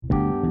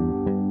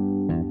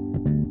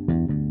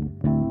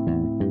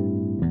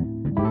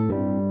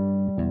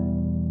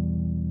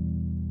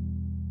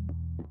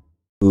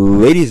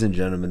Ladies and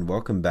gentlemen,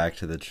 welcome back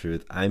to The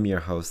Truth. I'm your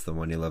host, the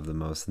one you love the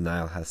most,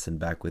 Niall Heston,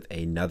 back with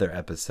another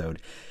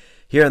episode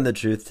here on The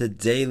Truth.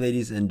 Today,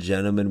 ladies and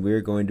gentlemen,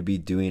 we're going to be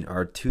doing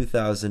our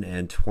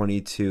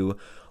 2022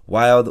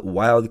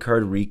 wild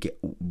card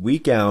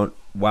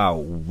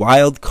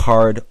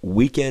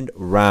weekend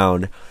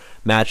round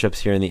matchups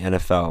here in the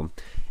NFL.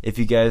 If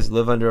you guys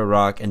live under a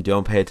rock and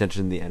don't pay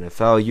attention to the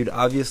NFL, you'd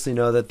obviously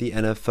know that the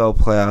NFL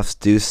playoffs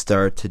do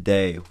start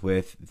today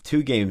with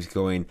two games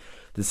going.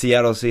 The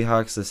Seattle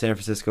Seahawks, the San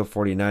Francisco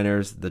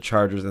 49ers, the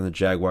Chargers, and the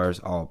Jaguars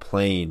all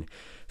playing.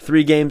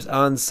 3 games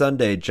on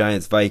Sunday: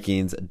 Giants,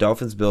 Vikings,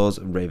 Dolphins, Bills,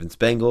 Ravens,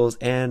 Bengals,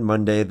 and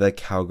Monday the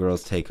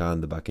Cowgirls take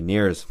on the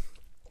Buccaneers.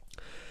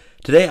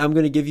 Today I'm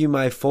going to give you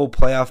my full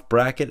playoff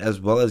bracket as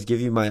well as give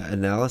you my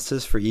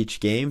analysis for each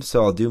game.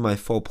 So I'll do my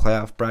full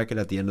playoff bracket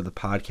at the end of the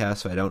podcast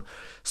so I don't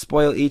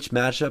spoil each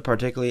matchup,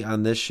 particularly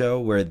on this show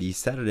where the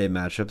Saturday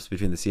matchups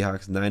between the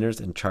Seahawks, Niners,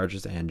 and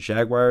Chargers and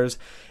Jaguars.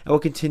 And we'll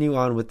continue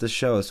on with the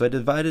show. So I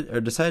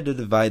decided to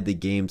divide the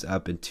games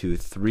up into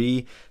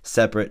 3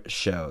 separate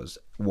shows.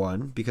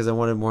 One, because I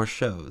wanted more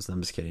shows.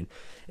 I'm just kidding.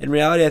 In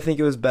reality, I think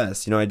it was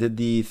best. I did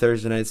the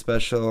Thursday night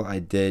special. I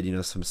did,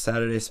 some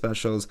Saturday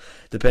specials,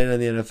 depending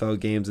on the NFL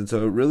games. And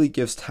so it really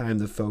gives time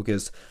to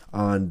focus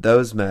on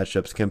those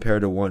matchups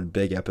compared to one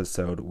big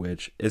episode,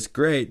 which is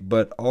great.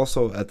 But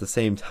also at the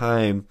same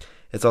time,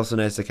 it's also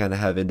nice to kind of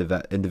have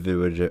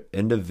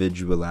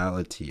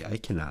individuality. I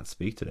cannot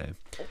speak today.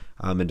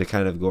 And to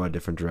kind of go a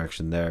different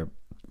direction there.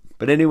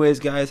 But anyways,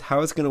 guys,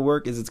 how it's going to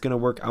work is it's going to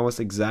work almost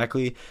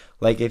exactly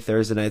like a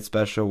Thursday night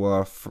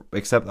special,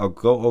 except I'll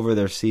go over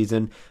their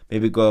season,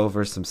 maybe go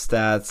over some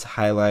stats,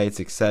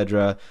 highlights,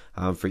 etc.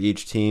 For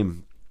each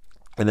team,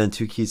 and then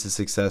 2 keys to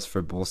success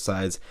for both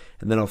sides,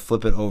 and then I'll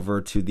flip it over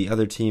to the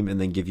other team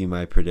and then give you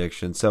my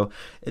prediction. So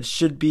it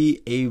should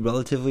be a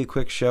relatively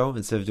quick show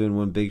instead of doing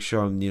one big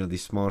show.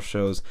 These small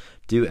shows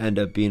do end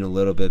up being a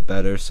little bit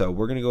better. So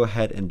we're going to go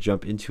ahead and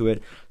jump into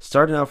it.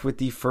 Starting off with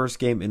the first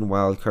game in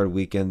wildcard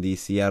weekend, the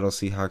Seattle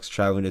Seahawks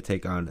traveling to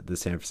take on the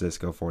San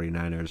Francisco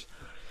 49ers.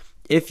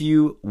 If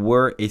you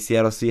were a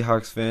Seattle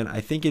Seahawks fan,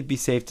 I think it'd be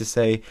safe to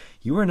say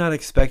you were not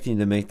expecting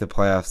to make the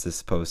playoffs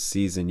this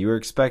postseason. You were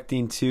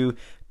expecting to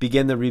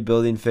begin the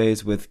rebuilding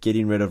phase with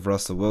getting rid of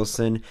Russell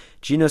Wilson.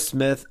 Geno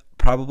Smith,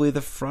 probably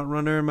the front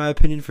runner in my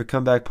opinion for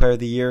comeback player of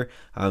the year.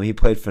 He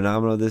played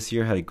phenomenal this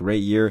year, had a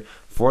great year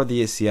for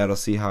the Seattle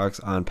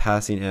Seahawks on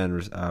passing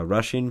and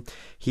rushing.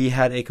 He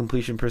had a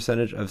completion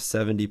percentage of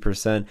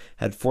 70%,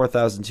 had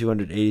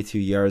 4,282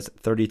 yards,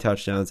 30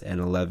 touchdowns, and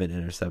 11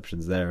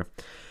 interceptions there.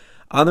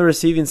 On the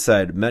receiving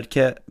side,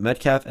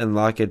 Metcalf and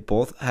Lockett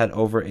both had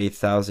over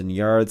 1,000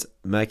 yards.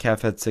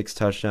 Metcalf had 6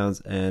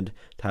 touchdowns, and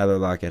Tyler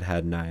Lockett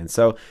had 9.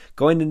 So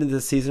going into the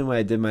season when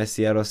I did my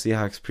Seattle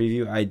Seahawks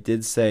preview, I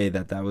did say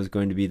that was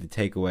going to be the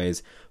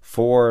takeaways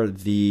for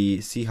the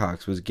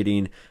Seahawks, was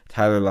getting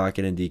Tyler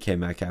Lockett and DK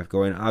Metcalf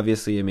going.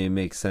 Obviously, it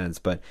makes sense,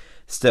 but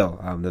still,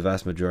 the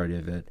vast majority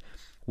of it.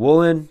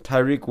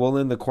 Tyreek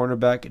Woolen, the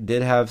cornerback,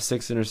 did have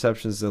 6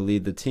 interceptions to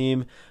lead the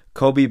team.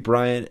 Kobe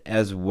Bryant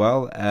as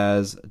well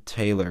as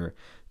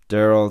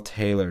Darrell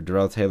Taylor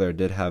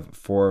did have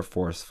 4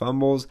 forced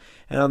fumbles.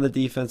 And on the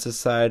defensive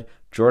side,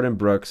 Jordan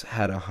Brooks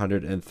had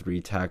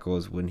 103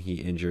 tackles when he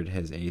injured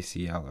his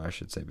ACL, or I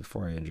should say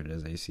before he injured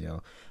his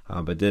ACL,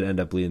 but did end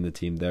up leading the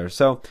team there.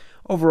 So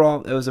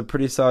overall, it was a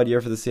pretty solid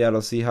year for the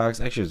Seattle Seahawks.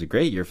 Actually, it was a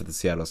great year for the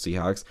Seattle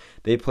Seahawks.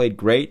 They played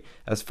great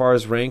as far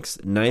as ranks: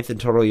 9th in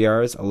total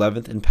yards,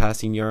 11th in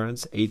passing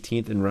yards,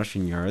 18th in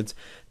rushing yards,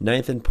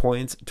 9th in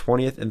points,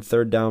 20th in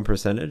third down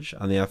percentage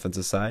on the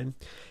offensive side.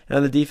 And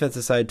on the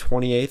defensive side,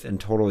 28th in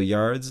total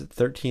yards,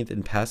 13th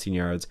in passing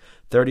yards,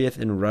 30th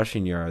in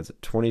rushing yards,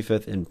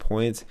 25th in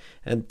points,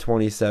 and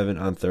 27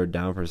 on third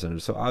down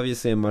percentage. So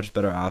obviously a much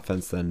better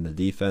offense than the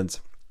defense.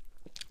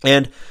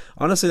 And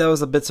honestly, that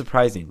was a bit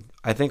surprising.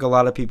 I think a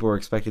lot of people were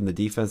expecting the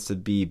defense to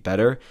be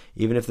better,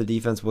 even if the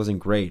defense wasn't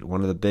great.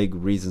 One of the big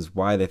reasons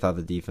why they thought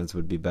the defense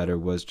would be better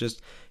was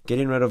just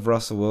getting rid of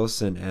Russell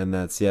Wilson and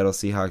that Seattle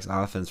Seahawks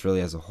offense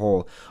really as a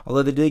whole.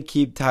 Although they did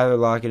keep Tyler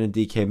Lockett and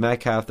DK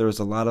Metcalf, there was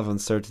a lot of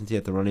uncertainty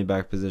at the running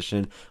back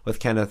position with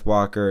Kenneth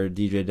Walker,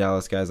 DJ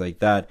Dallas, guys like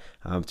that,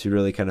 to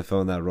really kind of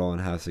fill in that role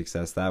and have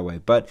success that way.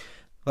 But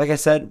like I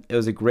said, it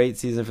was a great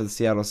season for the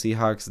Seattle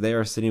Seahawks. They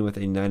are sitting with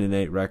a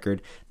 9-8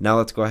 record. Now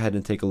let's go ahead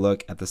and take a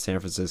look at the San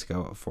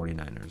Francisco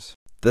 49ers.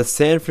 The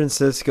San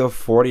Francisco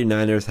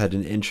 49ers had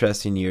an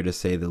interesting year to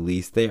say the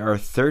least. They are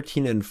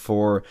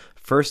 13-4,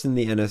 first in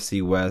the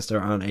NFC West, are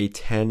on a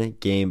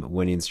 10-game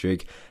winning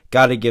streak.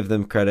 Got to give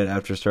them credit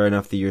after starting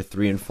off the year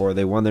 3-4.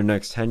 They won their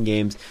next 10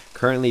 games,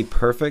 currently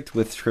perfect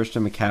with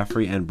Christian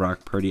McCaffrey and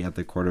Brock Purdy at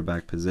the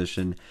quarterback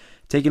position.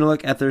 Taking a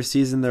look at their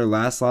season, their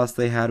last loss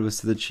they had was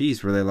to the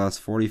Chiefs, where they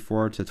lost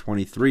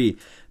 44-23.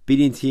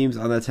 beating teams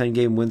on that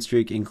 10-game win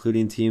streak,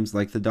 including teams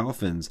like the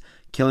Dolphins,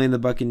 killing the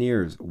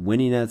Buccaneers,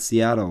 winning at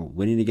Seattle,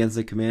 winning against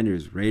the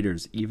Commanders,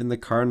 Raiders, even the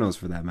Cardinals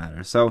for that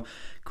matter. So,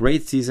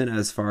 great season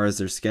as far as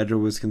their schedule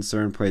was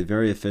concerned, played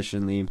very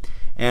efficiently.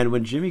 And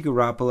when Jimmy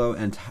Garoppolo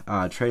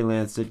and Trey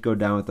Lance did go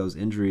down with those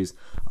injuries,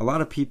 a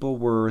lot of people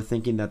were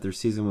thinking that their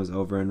season was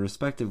over, and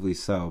respectively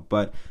so.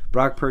 But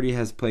Brock Purdy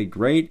has played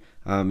great.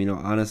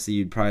 Honestly,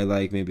 you'd probably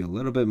like maybe a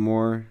little bit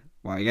more.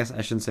 Well, I guess I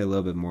shouldn't say a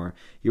little bit more.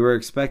 You were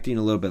expecting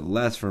a little bit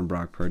less from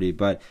Brock Purdy,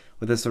 but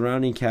with the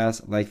surrounding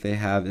cast like they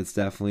have, it's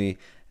definitely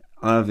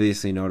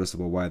obviously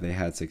noticeable why they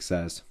had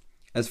success.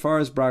 As far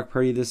as Brock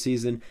Purdy this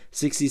season,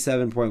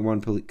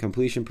 67.1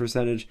 completion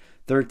percentage,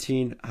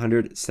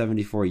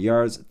 1,374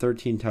 yards,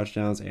 13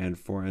 touchdowns, and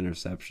 4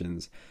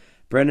 interceptions.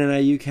 Brandon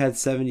Ayuk had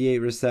 78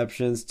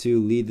 receptions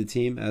to lead the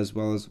team, as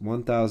well as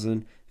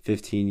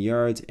 1,015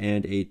 yards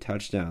and 8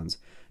 touchdowns.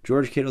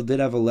 George Kittle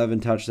did have 11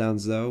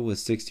 touchdowns, though, with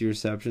 60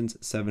 receptions,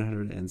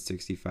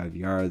 765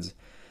 yards.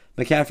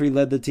 McCaffrey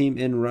led the team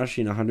in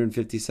rushing,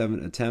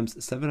 157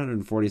 attempts,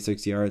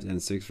 746 yards,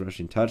 and 6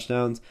 rushing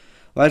touchdowns.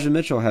 Elijah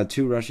Mitchell had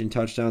 2 rushing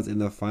touchdowns in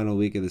the final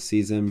week of the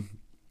season.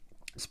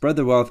 Spread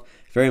their wealth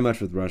very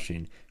much with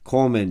rushing.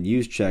 Coleman,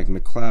 Juszczyk,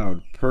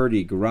 McLeod,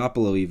 Purdy,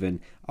 Garoppolo even,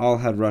 all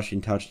had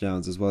rushing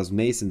touchdowns, as well as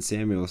Mason,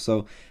 Samuel.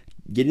 So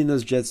getting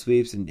those jet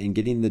sweeps and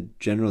getting the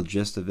general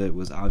gist of it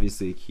was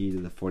obviously a key to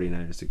the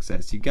 49ers'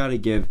 success. You got to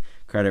give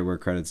credit where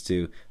credit's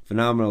due.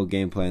 Phenomenal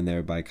game plan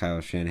there by Kyle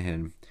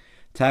Shanahan.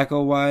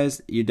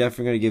 Tackle-wise, you're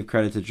definitely going to give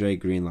credit to Dre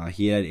Greenlaw.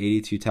 He had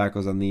 82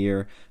 tackles on the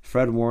year.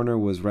 Fred Warner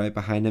was right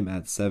behind him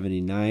at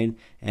 79.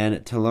 And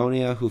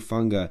Talonia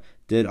Hufanga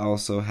did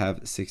also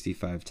have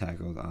 65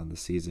 tackles on the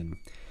season.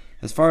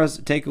 As far as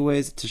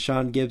takeaways,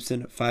 Tashawn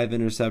Gibson, 5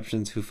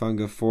 interceptions,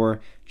 Hufanga 4,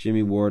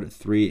 Jimmy Ward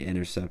 3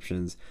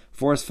 interceptions.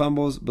 Forced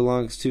fumbles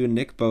belongs to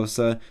Nick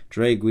Bosa,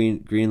 Dre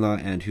Greenlaw,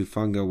 and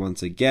Hufanga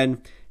once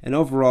again. And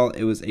overall,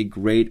 it was a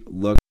great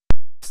look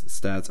as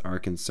stats are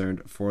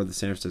concerned for the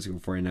San Francisco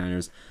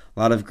 49ers. A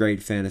lot of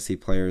great fantasy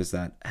players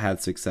that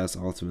had success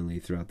ultimately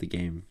throughout the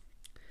game.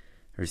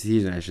 Or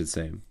season, I should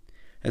say.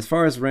 As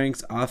far as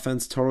ranks,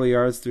 offense, total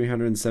yards,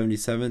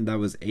 377. That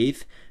was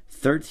 8th.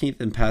 13th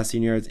in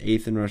passing yards,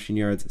 8th in rushing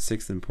yards,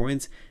 6th in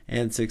points,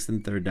 and 6th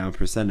in third down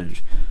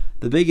percentage.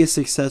 The biggest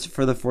success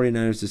for the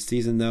 49ers this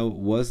season, though,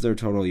 was their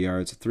total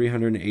yards,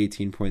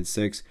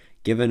 318.6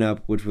 given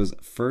up, which was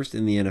first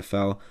in the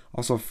NFL,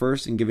 also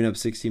first in giving up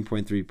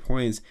 16.3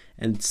 points,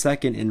 and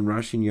second in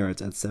rushing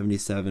yards at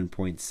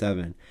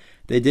 77.7.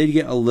 They did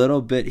get a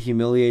little bit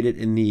humiliated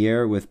in the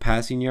air with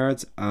passing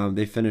yards.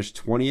 They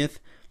finished 20th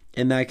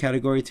in that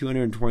category,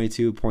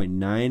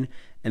 222.9,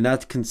 and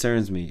that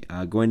concerns me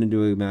going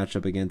into a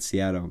matchup against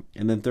Seattle.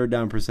 And then third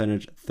down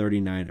percentage,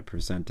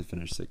 39% to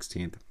finish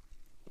 16th.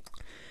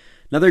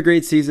 Another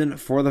great season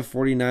for the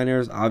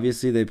 49ers.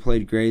 Obviously, they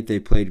played great. They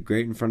played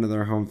great in front of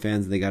their home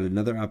fans. They got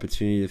another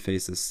opportunity to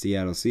face the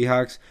Seattle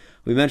Seahawks.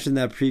 We mentioned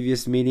that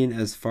previous meeting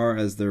as far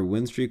as their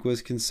win streak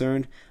was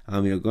concerned.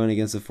 Going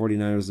against the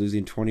 49ers,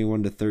 losing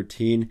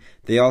 21-13.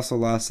 They also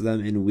lost to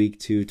them in week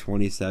 2,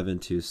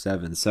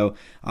 27-7. So,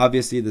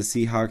 obviously, the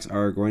Seahawks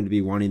are going to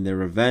be wanting their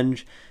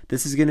revenge.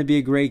 This is going to be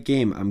a great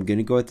game. I'm going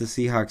to go with the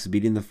Seahawks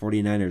beating the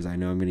 49ers. I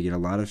know I'm going to get a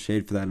lot of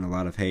shade for that and a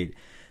lot of hate.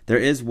 There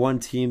is one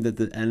team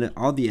that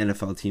all the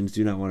NFL teams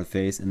do not want to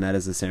face, and that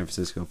is the San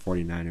Francisco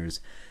 49ers.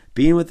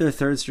 Being with their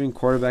third-string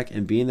quarterback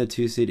and being the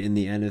 2 seed in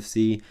the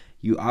NFC,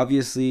 you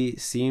obviously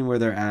seeing where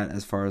they're at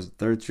as far as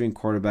third-string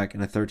quarterback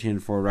and a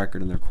 13-4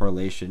 record in their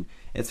correlation.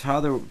 It's how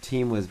their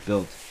team was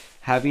built.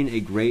 Having a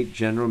great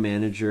general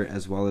manager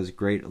as well as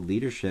great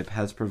leadership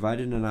has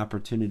provided an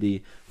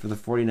opportunity for the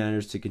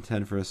 49ers to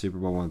contend for a Super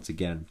Bowl once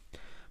again.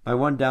 My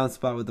one down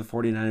spot with the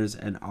 49ers,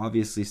 and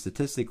obviously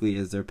statistically,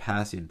 is their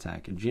passing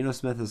attack. And Geno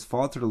Smith has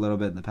faltered a little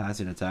bit in the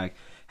passing attack,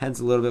 hence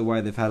a little bit why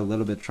they've had a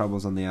little bit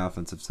troubles on the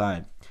offensive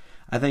side.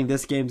 I think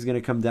this game is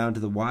going to come down to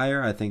the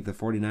wire. I think the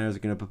 49ers are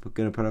going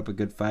to put up a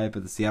good fight,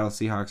 but the Seattle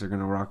Seahawks are going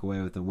to walk away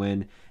with a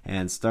win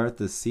and start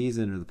the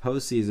season or the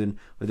postseason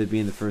with it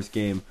being the first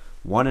game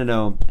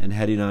 1-0 and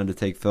heading on to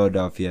take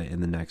Philadelphia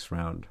in the next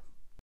round.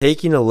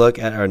 Taking a look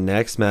at our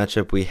next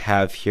matchup we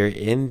have here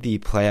in the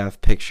playoff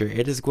picture,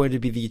 it is going to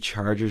be the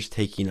Chargers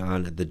taking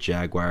on the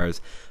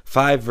Jaguars.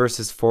 5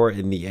 versus 4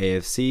 in the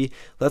AFC.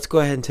 Let's go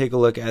ahead and take a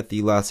look at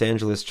the Los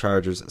Angeles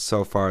Chargers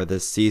so far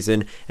this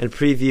season and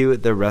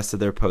preview the rest of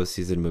their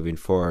postseason moving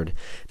forward.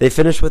 They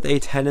finished with a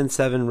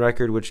 10-7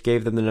 record, which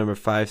gave them the number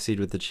 5 seed,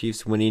 with the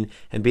Chiefs winning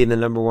and being the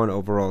number 1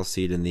 overall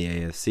seed in the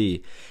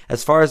AFC.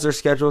 As far as their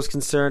schedule is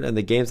concerned and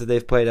the games that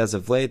they've played as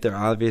of late, they're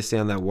obviously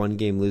on that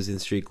 1-game losing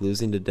streak,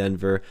 losing to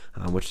Denver,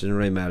 which didn't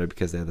really matter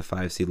because they had the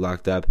 5 seed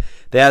locked up.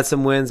 They had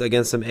some wins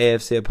against some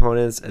AFC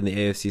opponents in the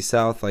AFC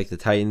South, like the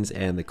Titans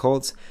and the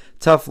Colts.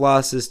 Tough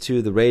losses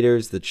to the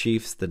Raiders, the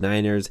Chiefs, the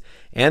Niners,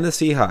 and the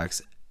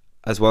Seahawks.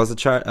 as well as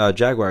the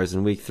Jaguars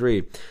in Week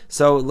 3.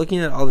 So looking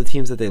at all the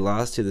teams that they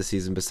lost to this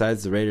season,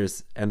 besides the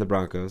Raiders and the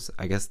Broncos,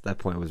 I guess that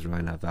point was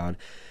really not valid.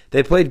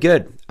 They played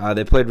good.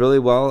 They played really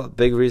well.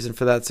 Big reason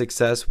for that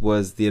success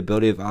was the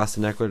ability of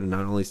Austin Eckler to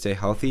not only stay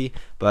healthy,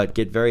 but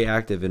get very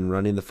active in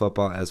running the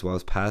football as well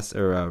as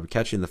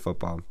catching the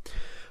football.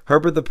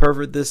 Herbert the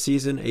Pervert this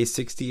season, a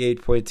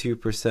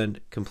 68.2%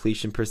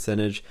 completion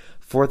percentage,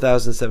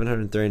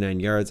 4,739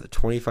 yards,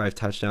 25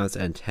 touchdowns,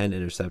 and 10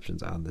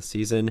 interceptions on the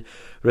season.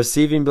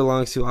 Receiving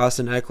belongs to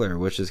Austin Eckler,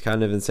 which is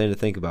kind of insane to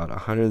think about.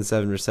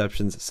 107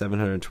 receptions,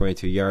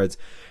 722 yards.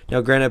 Now,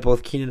 granted,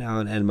 both Keenan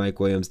Allen and Mike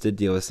Williams did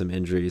deal with some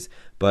injuries,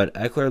 but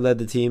Eckler led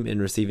the team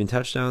in receiving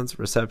touchdowns,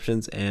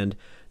 receptions, and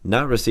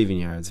not receiving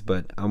yards,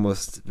 but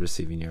almost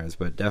receiving yards,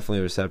 but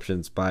definitely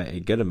receptions by a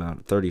good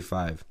amount,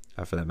 35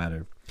 for that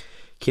matter.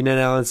 Keenan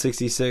Allen,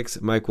 66.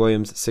 Mike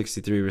Williams,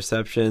 63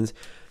 receptions.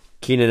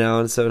 Keenan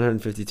Allen,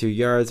 752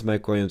 yards.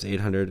 Mike Williams,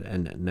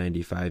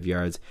 895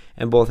 yards.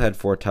 And both had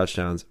 4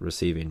 touchdowns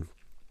receiving.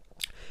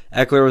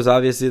 Eckler was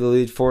obviously the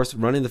lead force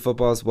running the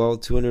football as well.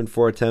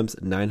 204 attempts,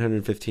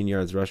 915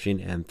 yards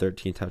rushing, and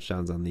 13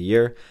 touchdowns on the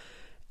year.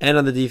 And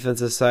on the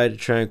defensive side,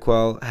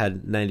 Tranquil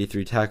had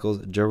 93 tackles.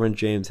 Derwin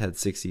James had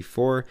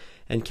 64.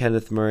 And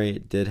Kenneth Murray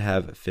did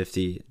have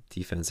 50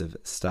 defensive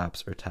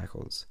stops or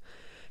tackles.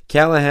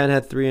 Callahan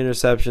had 3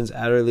 interceptions,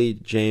 Adderley,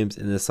 James,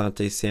 and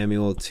Asante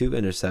Samuel 2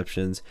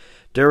 interceptions,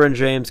 Derwin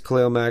James,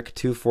 Khalil Mack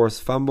 2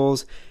 forced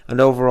fumbles, and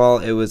overall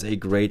it was a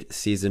great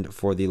season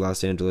for the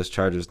Los Angeles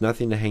Chargers.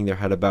 Nothing to hang their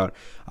head about.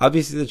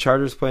 Obviously the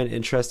Chargers play an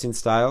interesting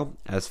style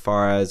as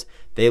far as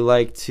they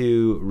like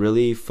to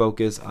really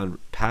focus on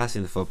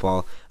passing the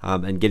football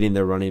and getting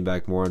their running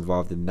back more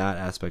involved in that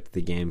aspect of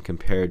the game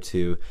compared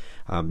to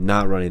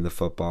not running the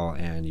football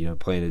and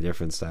playing a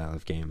different style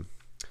of game.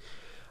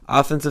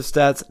 Offensive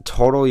stats,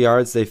 total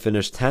yards, they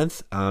finished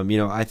 10th.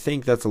 I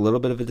think that's a little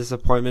bit of a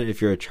disappointment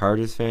if you're a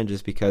Chargers fan,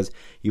 just because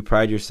you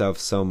pride yourself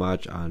so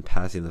much on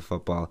passing the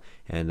football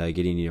and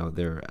getting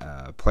their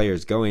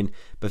players going.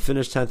 But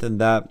finished 10th in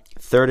that.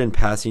 3rd in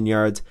passing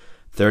yards,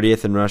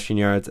 30th in rushing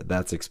yards,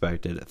 that's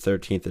expected.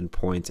 13th in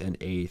points and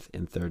 8th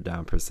in third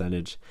down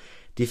percentage.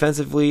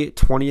 Defensively,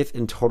 20th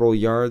in total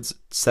yards,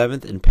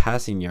 7th in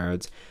passing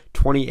yards,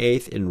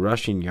 28th in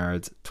rushing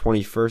yards,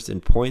 21st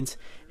in points,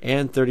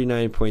 and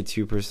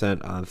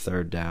 39.2% on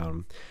third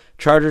down.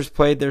 Chargers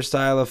played their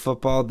style of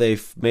football. They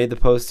made the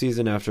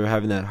postseason after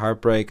having that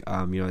heartbreak,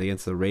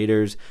 against the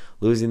Raiders,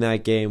 losing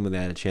that game when they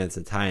had a chance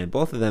to tie, and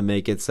both of them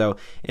make it. So,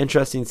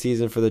 interesting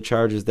season for the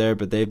Chargers there,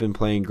 but they've been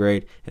playing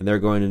great, and they're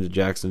going into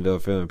Jacksonville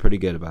feeling pretty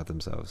good about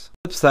themselves.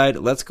 Flip side,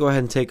 let's go ahead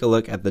and take a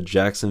look at the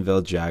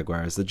Jacksonville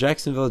Jaguars. The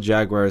Jacksonville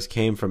Jaguars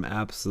came from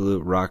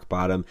absolute rock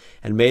bottom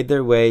and made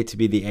their way to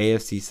be the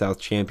AFC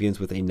South champions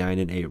with a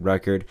 9-8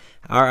 record,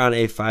 are on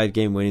a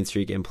 5-game winning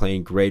streak and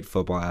playing great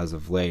football as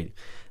of late,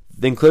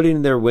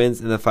 including their wins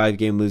in the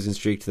 5-game losing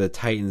streak to the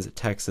Titans,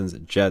 Texans,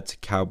 Jets,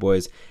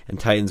 Cowboys, and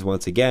Titans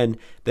once again.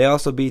 They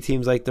also beat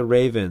teams like the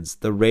Ravens,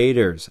 the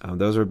Raiders.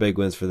 Those were big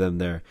wins for them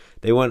there.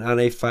 They went on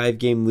a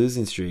 5-game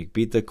losing streak,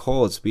 beat the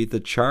Colts, beat the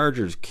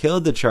Chargers,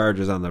 killed the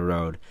Chargers on the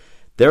road.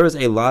 There was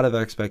a lot of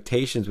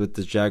expectations with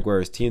this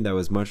Jaguars team that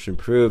was much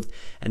improved,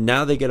 and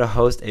now they get to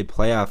host a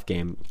playoff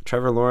game.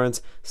 Trevor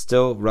Lawrence,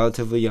 still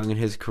relatively young in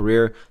his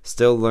career,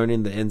 still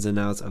learning the ins and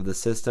outs of the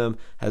system,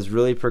 has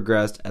really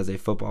progressed as a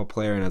football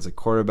player and as a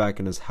quarterback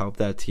and has helped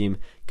that team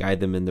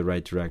guide them in the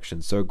right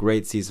direction. So a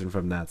great season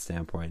from that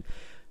standpoint.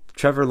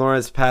 Trevor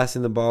Lawrence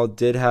passing the ball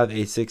did have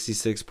a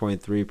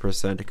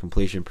 66.3%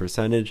 completion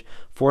percentage,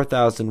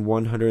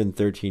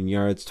 4,113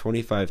 yards,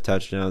 25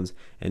 touchdowns,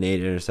 and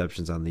 8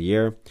 interceptions on the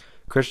year.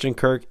 Christian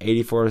Kirk,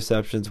 84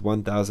 receptions,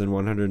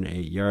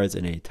 1,108 yards,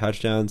 and 8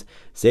 touchdowns.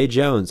 Zay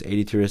Jones,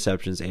 82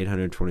 receptions,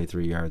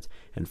 823 yards,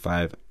 and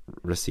 5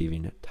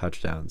 receiving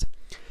touchdowns.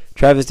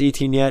 Travis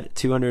Etienne,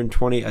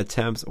 220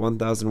 attempts,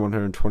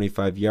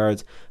 1,125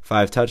 yards,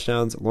 5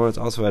 touchdowns. Lawrence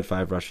also had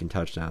 5 rushing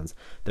touchdowns.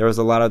 There was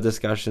a lot of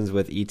discussions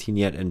with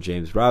Etienne and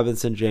James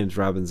Robinson. James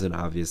Robinson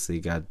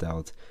obviously got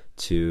dealt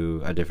to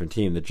a different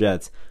team, the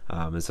Jets,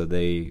 and so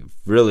they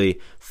really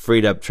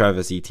freed up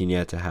Travis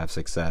Etienne to have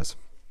success.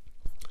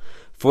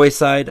 Foy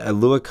side,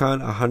 Luakon,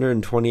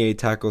 128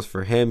 tackles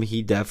for him.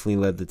 He definitely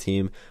led the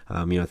team,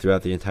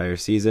 throughout the entire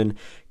season.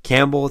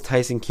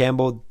 Tyson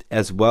Campbell,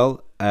 as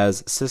well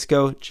as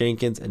Cisco,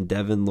 Jenkins, and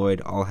Devin Lloyd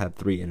all had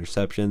 3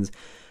 interceptions.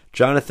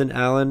 Josh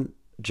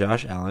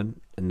Allen,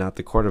 and not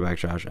the quarterback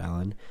Josh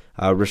Allen,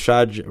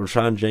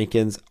 Rashawn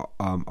Jenkins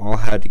all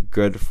had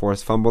good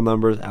forced fumble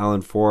numbers.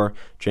 Allen 4,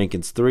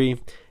 Jenkins 3.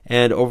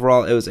 And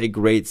overall, it was a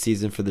great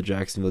season for the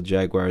Jacksonville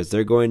Jaguars.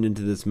 They're going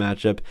into this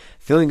matchup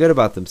feeling good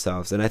about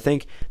themselves. And I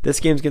think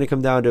this game's going to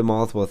come down to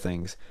multiple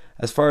things.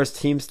 As far as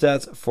team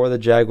stats for the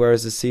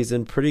Jaguars this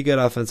season, pretty good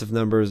offensive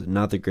numbers,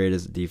 not the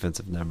greatest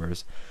defensive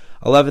numbers.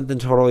 11th in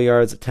total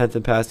yards, 10th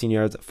in passing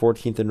yards,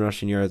 14th in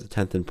rushing yards,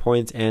 10th in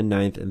points, and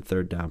 9th in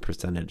third down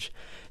percentage.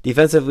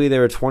 Defensively, they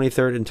were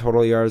 23rd in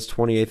total yards,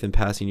 28th in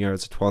passing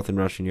yards, 12th in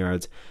rushing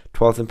yards,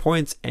 12th in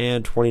points,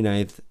 and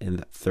 29th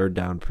in third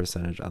down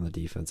percentage on the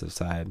defensive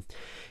side.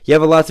 You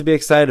have a lot to be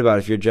excited about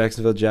if you're a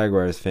Jacksonville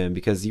Jaguars fan,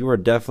 because you are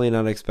definitely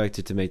not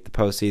expected to make the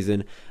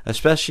postseason,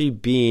 especially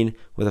being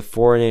with a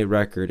 4-8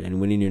 record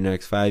and winning your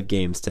next 5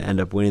 games to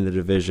end up winning the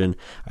division.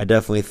 I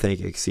definitely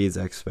think exceeds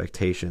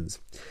expectations.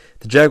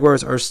 The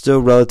Jaguars are still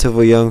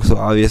relatively young, so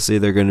obviously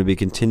they're going to be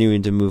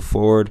continuing to move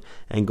forward.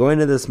 And going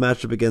into this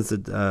matchup against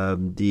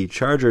the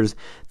Chargers,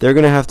 they're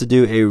going to have to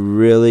do a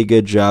really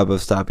good job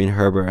of stopping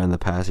Herbert and the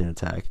passing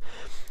attack.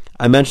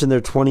 I mentioned they're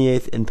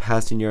 28th in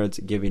passing yards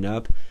giving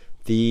up.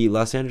 The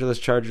Los Angeles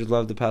Chargers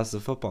love to pass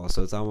the football,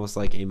 so it's almost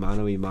like a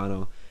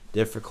mano-a-mano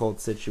difficult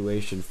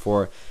situation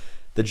for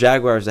the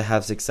Jaguars to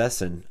have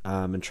success in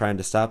and trying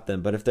to stop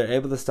them. But if they're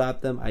able to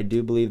stop them, I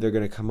do believe they're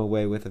going to come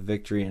away with a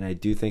victory, and I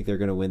do think they're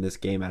going to win this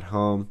game at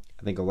home.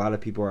 I think a lot of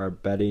people are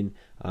betting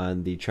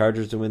on the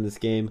Chargers to win this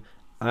game.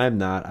 I'm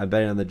not. I'm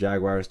betting on the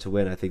Jaguars to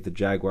win. I think the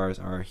Jaguars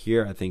are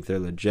here. I think they're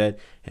legit.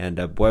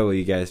 And boy, will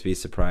you guys be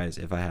surprised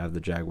if I have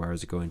the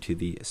Jaguars going to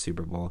the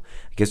Super Bowl.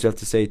 I guess you'll have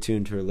to stay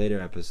tuned to a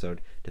later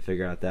episode to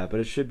figure out that.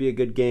 But it should be a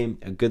good game,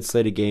 a good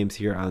slate of games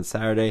here on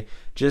Saturday.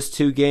 Just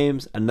 2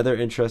 games. Another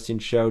interesting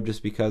show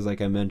just because, like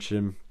I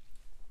mentioned,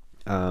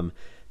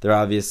 there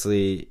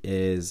obviously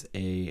is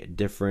a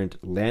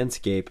different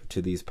landscape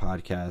to these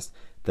podcasts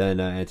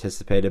than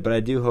anticipated, but I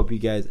do hope you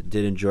guys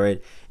did enjoy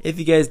it. If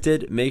you guys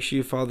did, make sure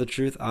you follow The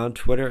Truth on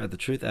Twitter at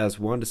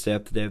TheTruthAs1 to stay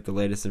up to date with the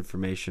latest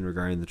information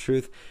regarding The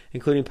Truth,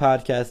 including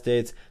podcast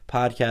dates,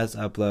 podcast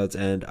uploads,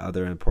 and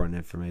other important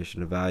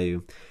information of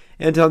value.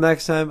 Until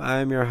next time, I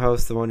am your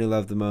host, the one you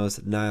love the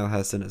most, Niall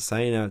Hesson,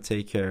 signing out.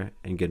 Take care,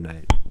 and good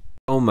night.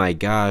 Oh my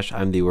gosh,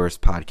 I'm the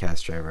worst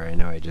podcast driver. I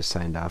know I just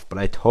signed off, but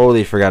I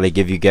totally forgot to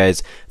give you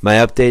guys my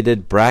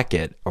updated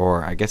bracket,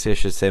 or I guess I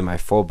should say my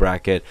full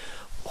bracket,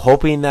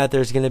 hoping that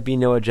there's going to be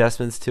no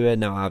adjustments to it.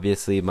 Now,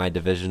 obviously, my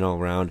divisional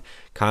round,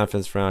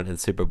 conference round, and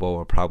Super Bowl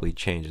will probably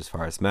change as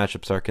far as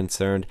matchups are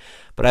concerned,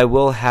 but I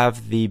will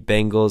have the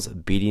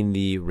Bengals beating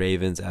the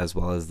Ravens as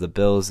well as the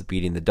Bills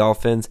beating the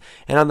Dolphins,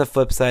 and on the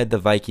flip side, the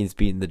Vikings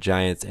beating the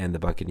Giants and the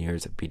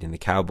Buccaneers beating the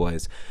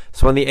Cowboys.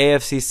 So on the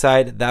AFC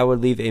side, that would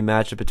leave a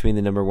matchup between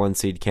the number 1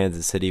 seed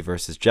Kansas City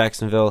versus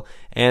Jacksonville,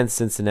 and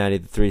Cincinnati,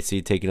 the 3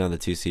 seed, taking on the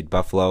 2 seed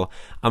Buffalo.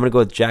 I'm going to go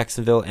with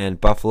Jacksonville and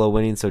Buffalo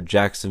winning, so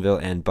Jacksonville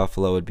and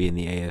Buffalo would be in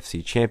the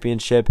AFC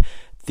Championship.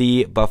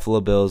 The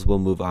Buffalo Bills will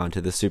move on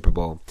to the Super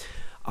Bowl.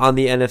 On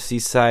the NFC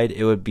side,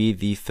 it would be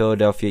the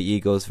Philadelphia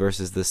Eagles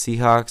versus the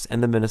Seahawks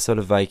and the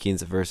Minnesota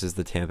Vikings versus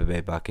the Tampa Bay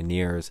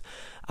Buccaneers.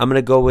 I'm going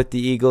to go with the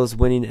Eagles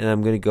winning, and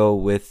I'm going to go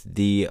with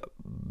the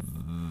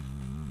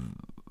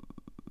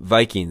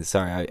Vikings.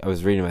 Sorry, I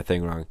was reading my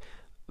thing wrong.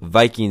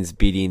 Vikings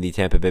beating the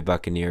Tampa Bay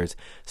Buccaneers.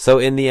 So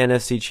in the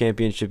NFC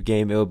Championship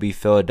game, it will be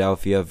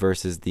Philadelphia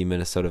versus the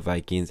Minnesota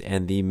Vikings,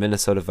 and the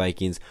Minnesota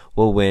Vikings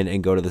will win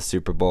and go to the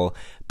Super Bowl.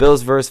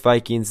 Bills versus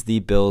Vikings, the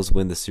Bills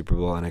win the Super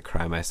Bowl, and I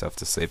cry myself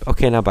to sleep.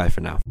 Okay, now bye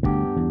for now.